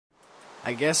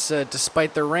I guess,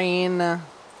 despite the rain, I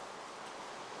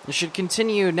should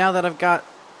continue now that I've got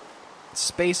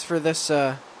space for this,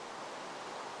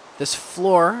 this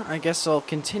floor. I guess I'll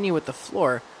continue with the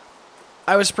floor.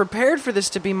 I was prepared for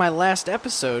this to be my last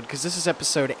episode, because this is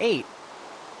episode 8.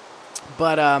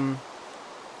 But,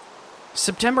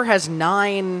 September has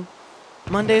 9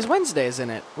 Mondays, Wednesdays in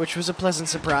it, which was a pleasant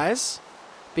surprise.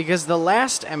 Because the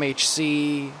last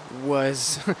MHC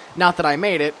was, not that I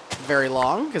made it very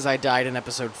long, because I died in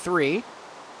episode 3,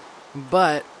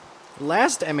 but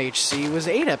last MHC was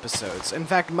 8 episodes. In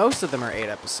fact, most of them are 8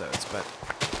 episodes, but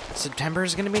September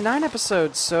is going to be 9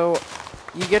 episodes, so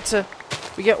we get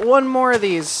one more of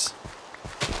these,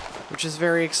 which is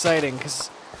very exciting, because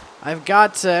I've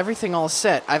got everything all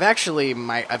set.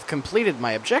 I've completed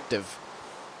my objective,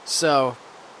 so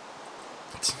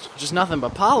it's just nothing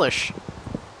but polish.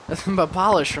 Nothing but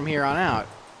polish from here on out.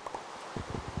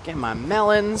 Get my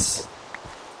melons.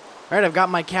 Alright, I've got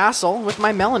my castle with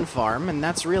my melon farm, and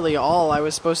that's really all I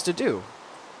was supposed to do.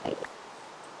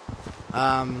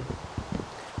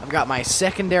 I've got my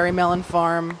secondary melon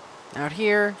farm out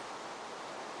here.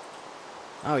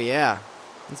 Oh yeah,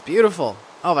 it's beautiful.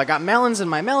 Oh, I got melons in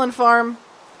my melon farm.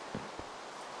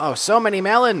 Oh, so many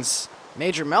melons.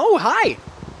 Oh, hi!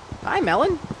 Hi,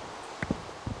 melon.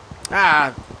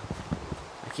 Ah,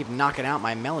 I keep knocking out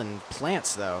my melon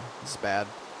plants, though. This is bad.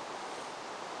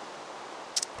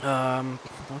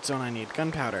 What don't I need?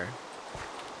 Gunpowder.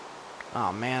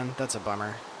 Oh, man, that's a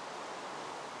bummer.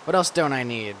 What else don't I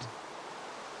need?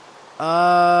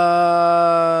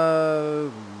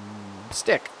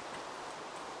 Stick.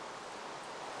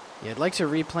 Yeah, I'd like to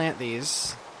replant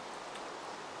these.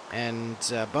 And,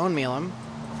 bone meal them.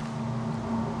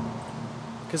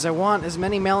 Because I want as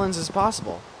many melons as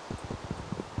possible.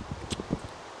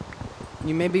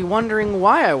 You may be wondering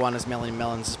why I want as many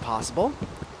melons as possible.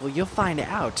 Well, you'll find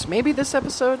out. Maybe this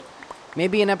episode,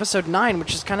 maybe in episode 9,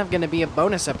 which is kind of going to be a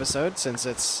bonus episode,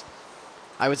 since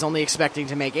I was only expecting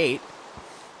to make 8.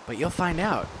 But you'll find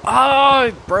out. Oh,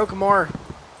 I broke more.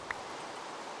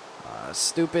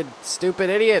 Stupid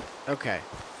idiot. Okay.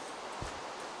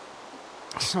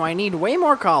 So I need way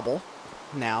more cobble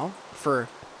now for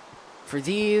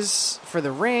these, for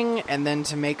the ring, and then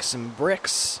to make some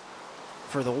bricks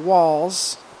for the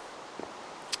walls.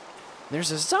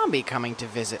 There's a zombie coming to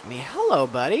visit me. Hello,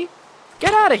 buddy.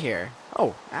 Get out of here.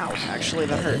 Oh, ow. Actually,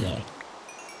 that hurt.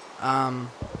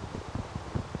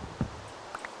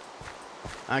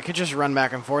 I could just run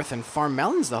back and forth and farm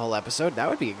melons the whole episode. That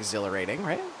would be exhilarating,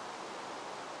 right?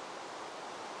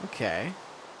 Okay.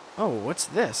 Oh, what's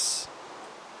this?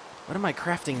 What am I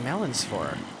crafting melons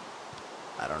for?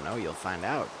 I don't know. You'll find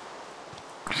out.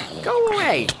 Go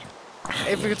away!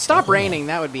 If it could stop raining,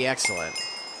 that would be excellent.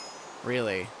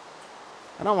 Really.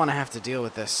 I don't want to have to deal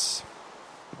with this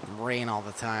rain all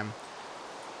the time.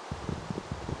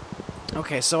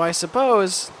 Okay, so I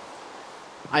suppose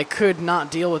I could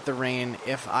not deal with the rain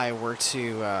if I were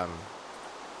to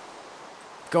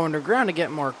go underground to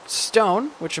get more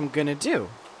stone, which I'm gonna do.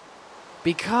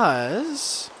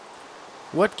 Because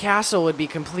what castle would be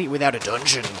complete without a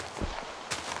dungeon?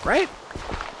 Right?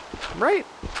 Right?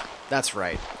 That's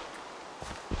right.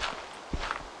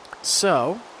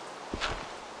 So,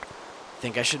 I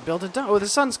think I should build a dungeon. Oh, the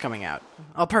sun's coming out.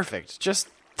 Oh, perfect. Just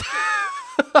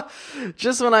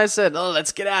when I said, oh,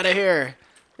 let's get out of here.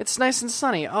 It's nice and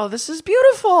sunny. Oh, this is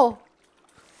beautiful.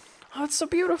 Oh, it's so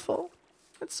beautiful.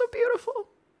 It's so beautiful.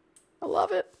 I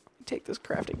love it. Take this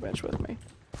crafting bench with me.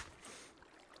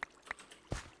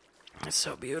 It's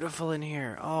so beautiful in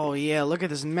here. Oh, yeah, look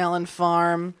at this melon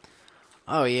farm.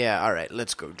 Oh, yeah, all right,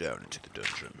 let's go down into the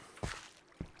dungeon.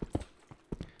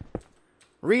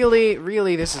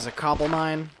 Really, this is a cobble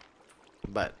mine.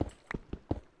 But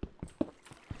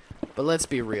let's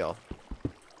be real.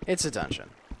 It's a dungeon.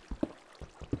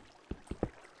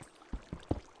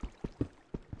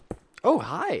 Oh,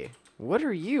 hi. What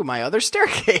are you? My other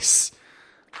staircase.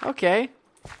 Okay.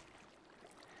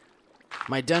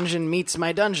 My dungeon meets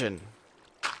my dungeon.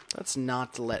 Let's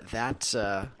not let that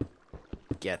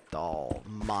get all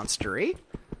monstery.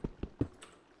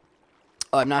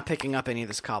 Oh, I'm not picking up any of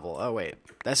this cobble. Oh, wait.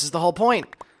 This is the whole point.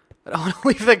 I don't want to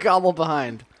leave the cobble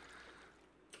behind.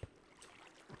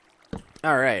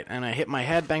 Alright, and I hit my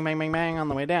head, bang, bang, bang, bang, on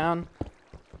the way down.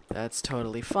 That's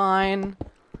totally fine.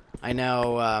 I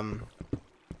know, I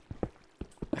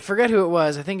forget who it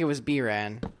was. I think it was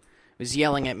B-Ran. Was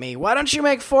yelling at me, why don't you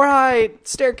make 4 high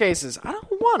staircases? I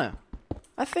don't wanna.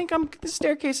 I think this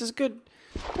staircase is good.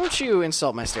 Don't you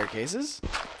insult my staircases.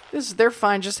 They're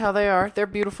fine just how they are. They're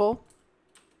beautiful.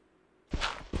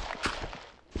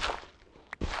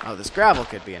 Oh, this gravel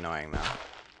could be annoying,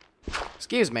 though.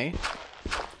 Excuse me.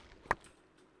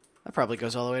 That probably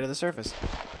goes all the way to the surface,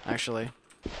 actually.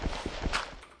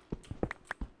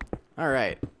 All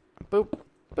right. Boop,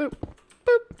 boop,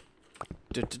 boop.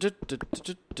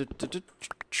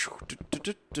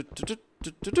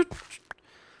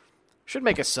 Should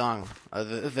make a song.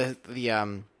 The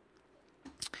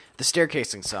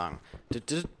staircasing song.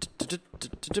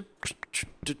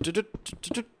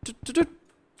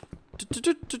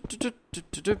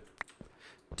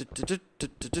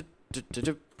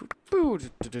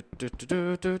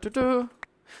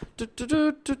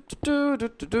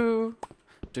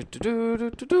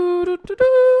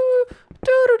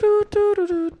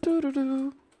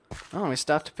 Oh, we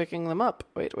stopped picking them up.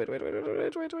 Wait. I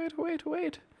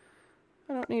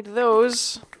don't need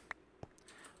those.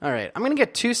 Alright, I'm gonna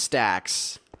get 2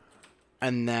 stacks.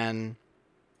 And then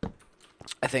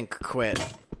I think quit.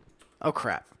 Oh,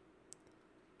 crap.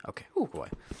 Okay. Oh, boy.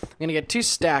 I'm gonna get 2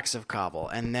 stacks of cobble,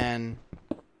 and then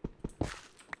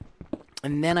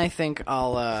I think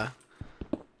I'll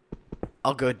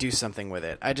go do something with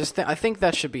it. I think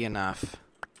that should be enough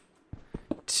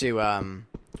to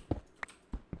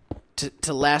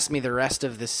last me the rest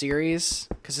of the series,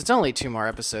 because it's only 2 more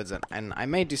episodes, and I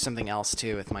may do something else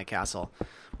too with my castle,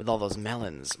 with all those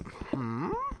melons.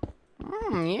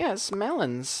 Yes,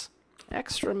 melons.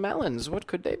 Extra melons. What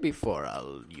could they be for?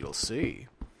 You'll see.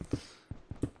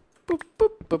 Boop,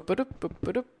 boop, boop, boop, boop,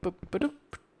 boop, boop, boop, boop.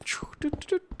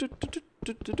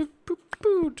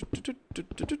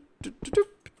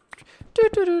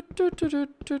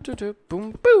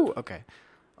 Boom, boo. Okay.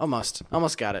 Almost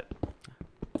got it.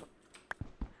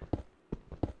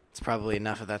 It's probably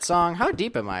enough of that song. How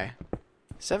deep am I?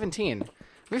 17. It'd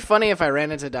be funny if I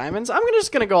ran into diamonds. I'm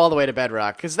just gonna go all the way to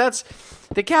bedrock, because that's...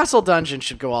 The castle dungeon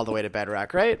should go all the way to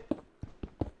bedrock, right?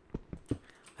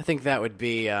 I think that would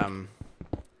be,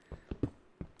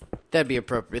 that'd be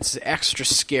appropriate. It's extra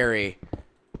scary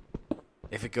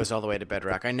if it goes all the way to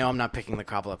bedrock. I know I'm not picking the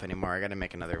cobble up anymore. I gotta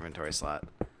make another inventory slot.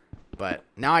 But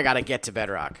now I gotta get to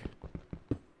bedrock.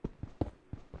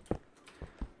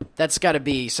 That's gotta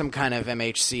be some kind of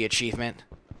MHC achievement.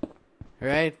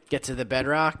 Right? Get to the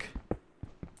bedrock.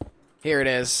 Here it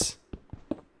is.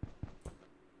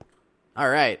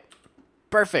 Alright.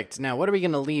 Perfect. Now, what are we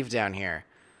going to leave down here?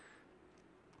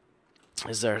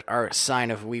 Is there our sign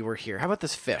of we were here? How about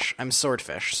this fish? I'm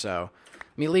Swordfish, so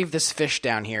let me leave this fish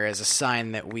down here as a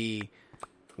sign that we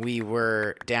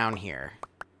were down here.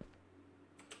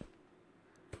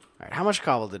 Alright, how much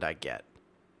cobble did I get?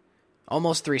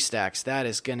 Almost 3 stacks. That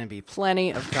is going to be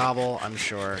plenty of cobble, I'm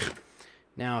sure.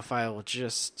 Now, if I will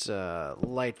just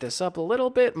light this up a little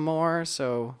bit more,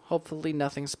 so hopefully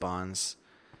nothing spawns,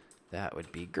 that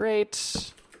would be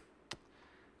great.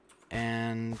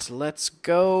 And let's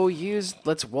go use...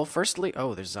 Well, firstly...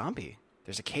 Oh, there's zombie.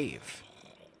 There's a cave.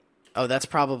 Oh, that's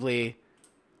probably...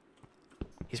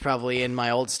 He's probably in my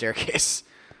old staircase.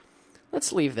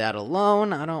 Let's leave that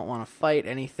alone. I don't want to fight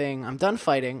anything. I'm done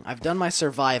fighting. I've done my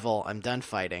survival. I'm done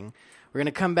fighting. We're going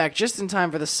to come back just in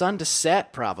time for the sun to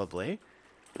set, probably.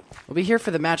 We'll be here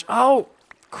for the match. Oh!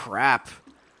 Crap.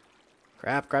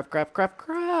 Crap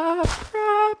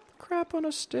on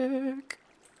a stick.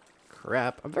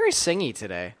 Crap. I'm very singy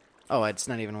today. Oh, it's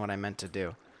not even what I meant to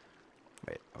do.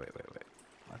 Wait.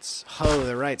 Let's hoe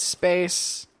the right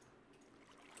space.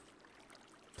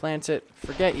 Plant it.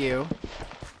 Forget you.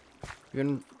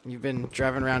 You've been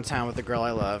driving around town with the girl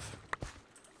I love.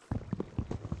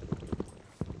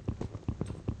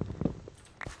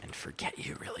 Forget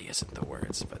you really isn't the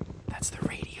words, but that's the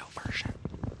radio version.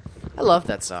 I love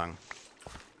that song.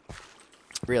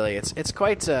 Really, it's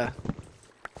quite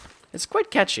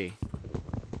catchy.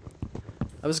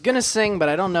 I was gonna sing, but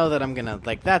I don't know that I'm gonna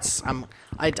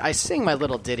I sing my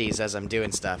little ditties as I'm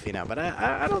doing stuff, you know, but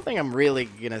I don't think I'm really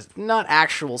gonna... Not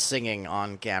actual singing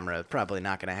on camera. Probably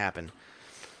not gonna happen.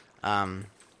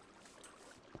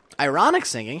 Ironic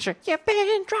singing, sure. You've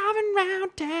been driving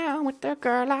around town with the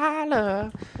girl I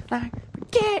love. Like,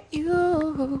 forget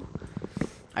you.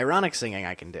 Ironic singing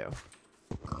I can do.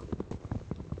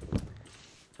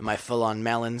 Am I full on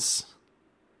melons?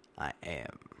 I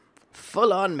am.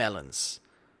 Full on melons.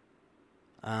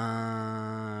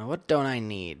 What don't I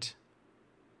need?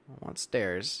 I want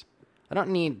stairs. I don't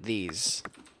need these.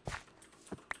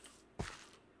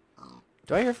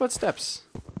 Do I hear footsteps?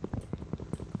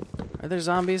 Are there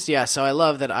zombies? Yeah, so I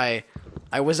love that I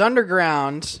was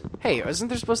underground. Hey, isn't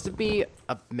there supposed to be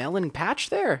a melon patch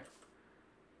there?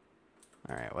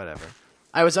 Alright, whatever.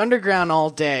 I was underground all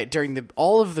day during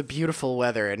all of the beautiful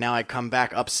weather, and now I come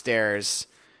back upstairs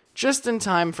just in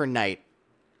time for night.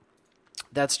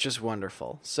 That's just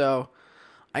wonderful. So,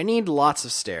 I need lots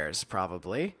of stairs,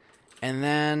 probably. And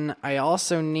then I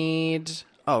also need...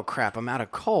 Oh, crap, I'm out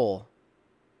of coal.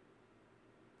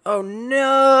 Oh,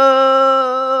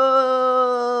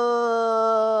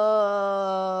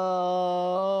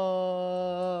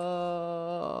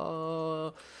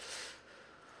 no!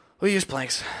 We'll use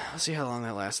planks. We'll see how long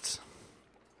that lasts.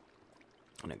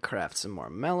 I'm going to craft some more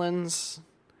melons.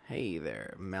 Hey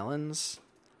there, melons.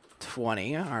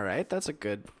 20. All right, that's a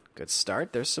good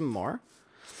start. There's some more.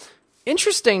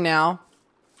 Interesting now.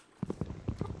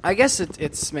 I guess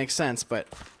it makes sense, but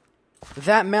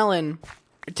that melon,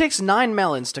 it takes 9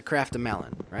 melons to craft a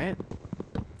melon, right?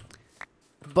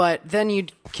 But then you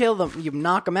kill them, you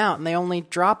knock them out, and they only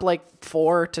drop like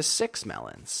 4 to 6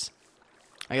 melons.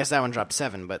 I guess that one dropped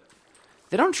 7, but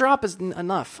they don't drop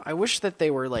enough. I wish that they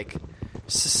were like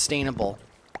sustainable,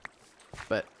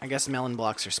 but I guess melon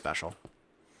blocks are special.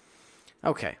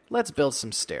 Okay, let's build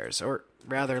some stairs, or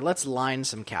rather, let's line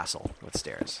some castle with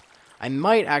stairs. I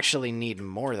might actually need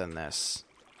more than this.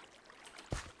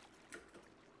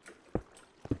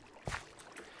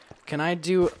 Can I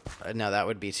do... no, that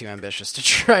would be too ambitious to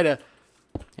try to...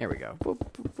 Here we go. Boop,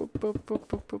 boop, boop, boop, boop,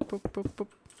 boop, boop, boop, boop, boop.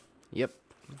 Yep.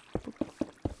 Boop, boop,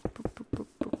 boop, boop,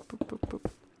 boop, boop, boop, boop.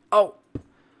 Oh!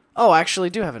 Oh, I actually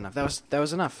do have enough. That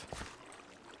was enough.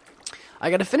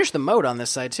 I gotta finish the moat on this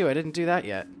side, too. I didn't do that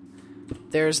yet.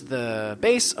 There's the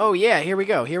base. Oh, yeah, here we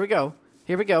go. Here we go.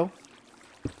 Here we go.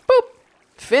 Boop!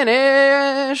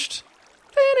 Finished!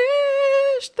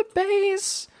 Finished the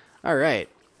base! Alright.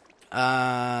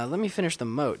 Let me finish the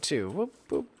moat, too. Whoop,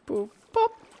 boop, boop,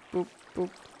 bop, boop,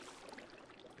 boop,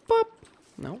 bop.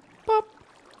 No, bop.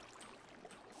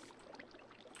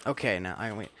 Okay, now,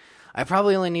 I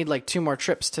probably only need, like, 2 more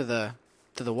trips to the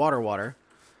water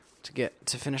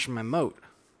to finish my moat.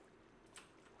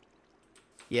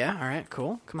 Yeah, alright,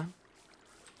 cool. Come on.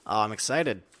 Oh, I'm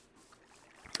excited.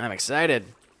 I'm excited.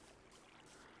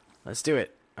 Let's do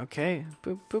it. Okay.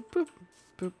 Boop, boop, boop.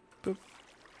 Boop, boop,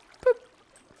 boop.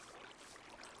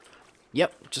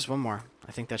 Yep, just one more.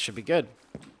 I think that should be good.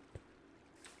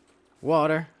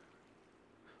 Water.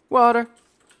 Water.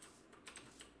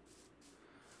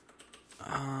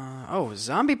 Oh,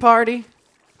 zombie party.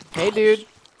 Hey, dude.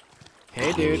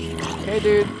 Hey, dude. Hey,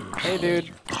 dude. Hey,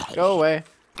 dude. Go away.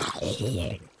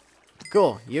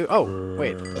 Cool. You. Oh,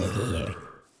 wait.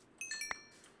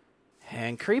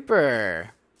 And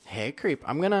creeper. Hey, creep.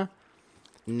 I'm gonna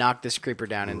knock this creeper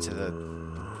down into the...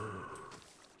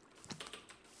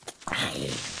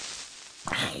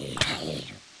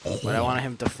 But I want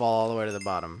him to fall all the way to the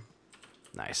bottom.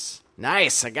 Nice.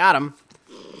 Nice! I got him!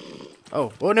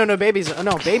 Oh, oh no, babies. Oh,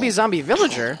 no, baby zombie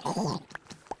villager.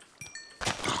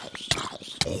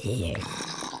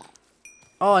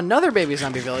 Oh, another baby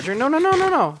zombie villager. No.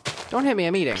 Don't hit me,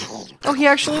 I'm eating. Oh, he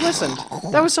actually listened.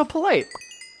 That was so polite.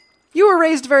 You were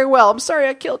raised very well. I'm sorry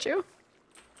I killed you.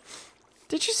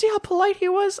 Did you see how polite he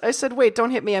was? I said, wait,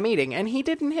 don't hit me, I'm eating. And he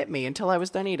didn't hit me until I was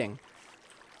done eating.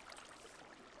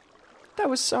 That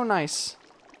was so nice.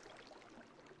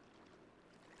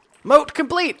 Moat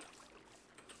complete!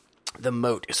 The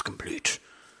moat is complete.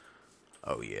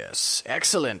 Oh, yes.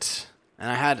 Excellent.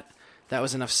 And that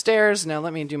was enough stairs. Now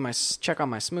let me do check on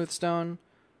my smooth stone.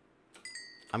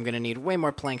 I'm going to need way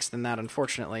more planks than that,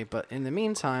 unfortunately. But in the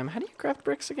meantime, how do you craft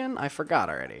bricks again? I forgot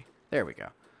already. There we go.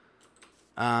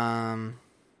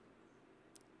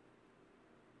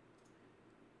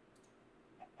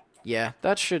 Yeah,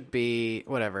 that should be...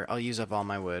 whatever. I'll use up all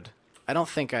my wood. I don't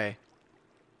think I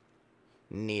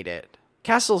need it.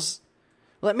 Castles...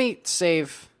 Let me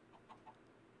save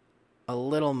a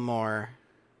little more.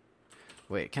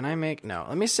 Wait, can I make... No,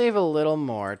 let me save a little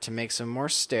more to make some more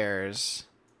stairs.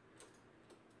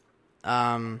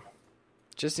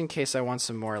 Just in case I want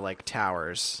some more, like,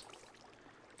 towers.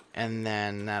 And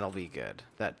then that'll be good.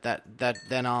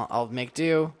 Then I'll make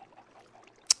do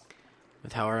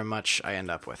with however much I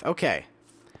end up with. Okay.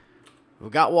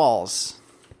 We've got walls.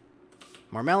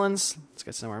 More melons. Let's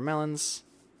get some more melons.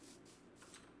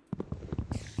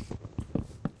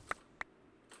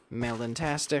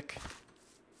 Melon-tastic.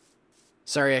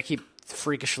 Sorry, I keep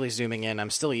freakishly zooming in. I'm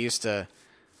still used to...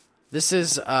 This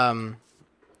is, I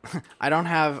don't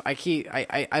have...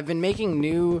 I've been making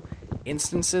new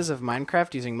instances of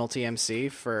Minecraft using multi-MC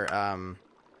for,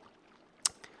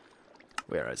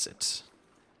 where is it?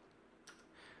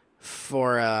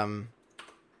 For,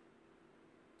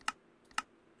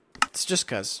 it's just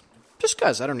cause. Just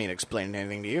cause. I don't need to explain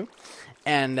anything to you.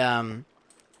 And,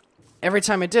 every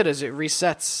time it did is it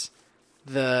resets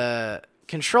the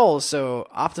controls, so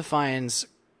Optifine's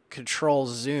control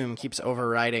zoom keeps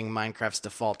overriding Minecraft's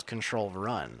default control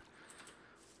run.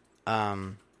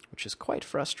 Which is quite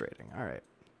frustrating. Alright,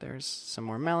 there's some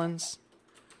more melons.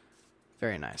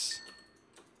 Very nice.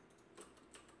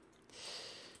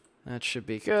 That should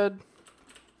be good.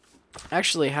 I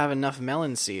actually have enough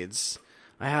melon seeds.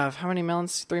 I have, how many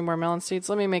melons? 3 more melon seeds?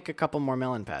 Let me make a couple more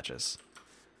melon patches.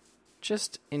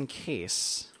 Just in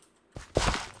case.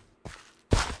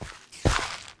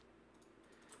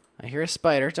 I hear a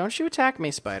spider. Don't you attack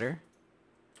me, spider.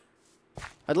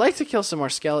 I'd like to kill some more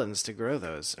skeletons to grow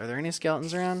those. Are there any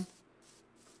skeletons around?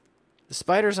 The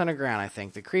spider's underground, I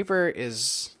think. The creeper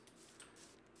is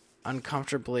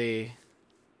uncomfortably...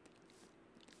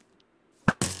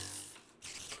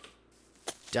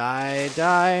 Die.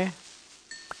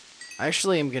 I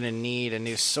actually am going to need a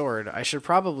new sword. I should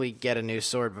probably get a new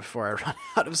sword before I run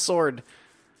out of sword.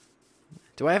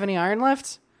 Do I have any iron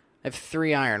left? I have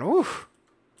 3 iron. Woo!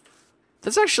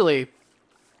 That's actually...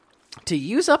 To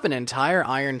use up an entire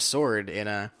iron sword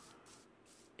in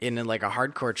like a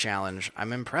hardcore challenge,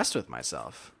 I'm impressed with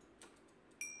myself.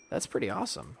 That's pretty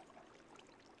awesome.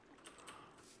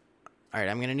 Alright,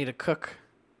 I'm going to need to cook.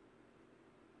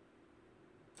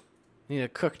 I need to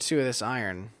cook 2 of this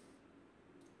iron.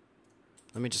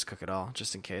 Let me just cook it all,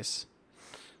 just in case.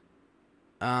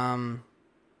 Can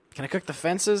I cook the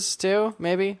fences, too?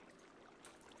 Maybe?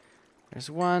 There's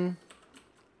 1.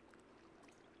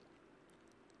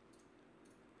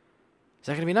 Is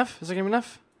that going to be enough? Is that going to be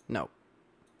enough? No.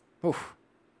 Oof.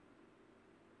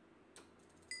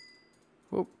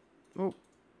 Whoop. Whoop.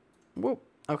 Whoop.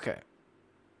 Okay.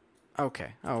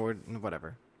 Okay. Oh,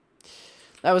 whatever.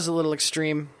 That was a little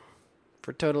extreme.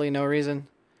 For totally no reason.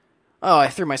 Oh, I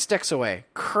threw my sticks away.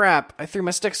 Crap, I threw my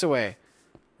sticks away.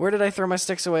 Where did I throw my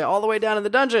sticks away? All the way down in the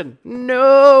dungeon.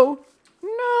 No!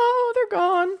 No, they're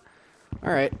gone.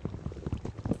 Alright.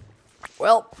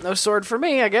 Well, no sword for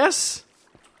me, I guess.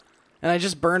 And I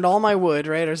just burned all my wood,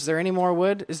 right? Is there any more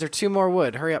wood? Is there 2 more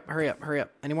wood? Hurry up, hurry up, hurry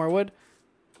up. Any more wood?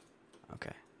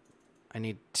 Okay. I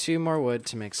need 2 more wood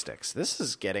to make sticks. This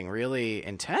is getting really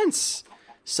intense.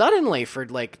 Suddenly, for,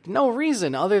 like, no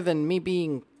reason other than me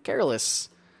being careless.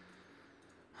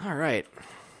 Alright.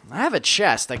 I have a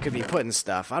chest I could be putting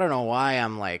stuff. I don't know why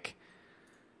I'm, like,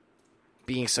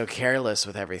 being so careless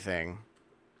with everything.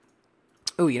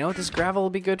 Ooh, you know what this gravel will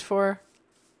be good for?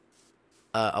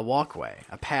 A walkway.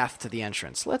 A path to the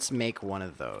entrance. Let's make one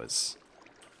of those.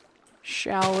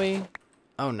 Shall we?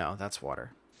 Oh, no, that's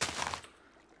water.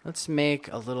 Let's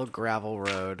make a little gravel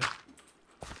road.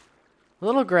 A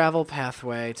little gravel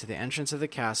pathway to the entrance of the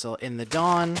castle in the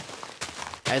dawn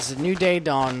as a new day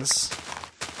dawns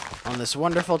on this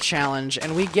wonderful challenge,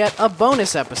 and we get a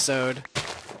bonus episode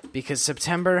because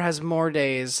September has more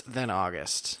days than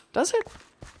August. Does it?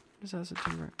 Is that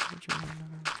September?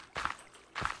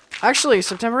 Actually,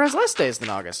 September has less days than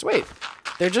August. Wait,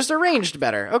 they're just arranged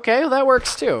better. Okay, well, that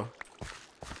works too.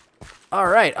 All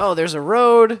right. Oh, there's a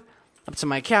road up to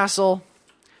my castle.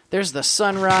 There's the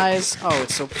sunrise. Oh,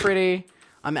 it's so pretty.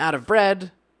 I'm out of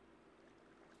bread.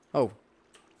 Oh.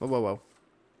 Whoa, whoa, whoa.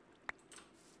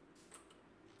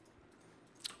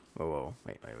 Whoa, whoa.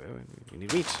 Wait. We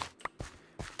need wheat.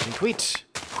 We need wheat.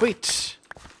 Wheat.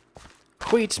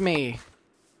 Wheat me.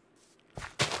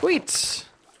 Wheat.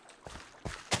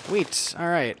 Wheat. All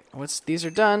right. These are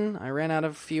done. I ran out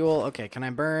of fuel. Okay, can I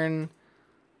burn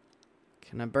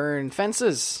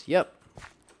fences? Yep.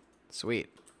 Sweet.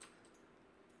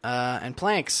 And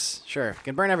planks. Sure.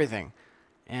 Can burn everything.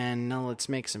 And now let's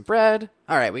make some bread.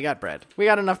 All right, we got bread. We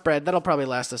got enough bread. That'll probably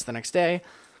last us the next day.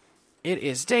 It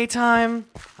is daytime.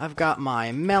 I've got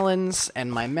my melons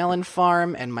and my melon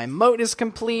farm, and my moat is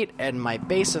complete, and my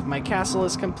base of my castle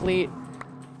is complete.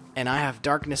 And I have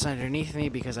darkness underneath me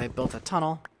because I built a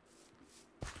tunnel.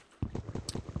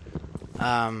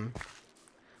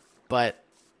 But,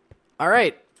 all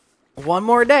right. One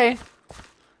more day.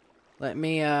 Let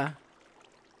me,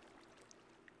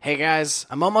 Hey guys,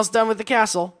 I'm almost done with the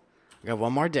castle. I got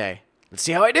one more day. Let's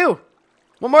see how I do.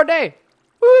 One more day.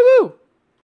 Woo woo woo.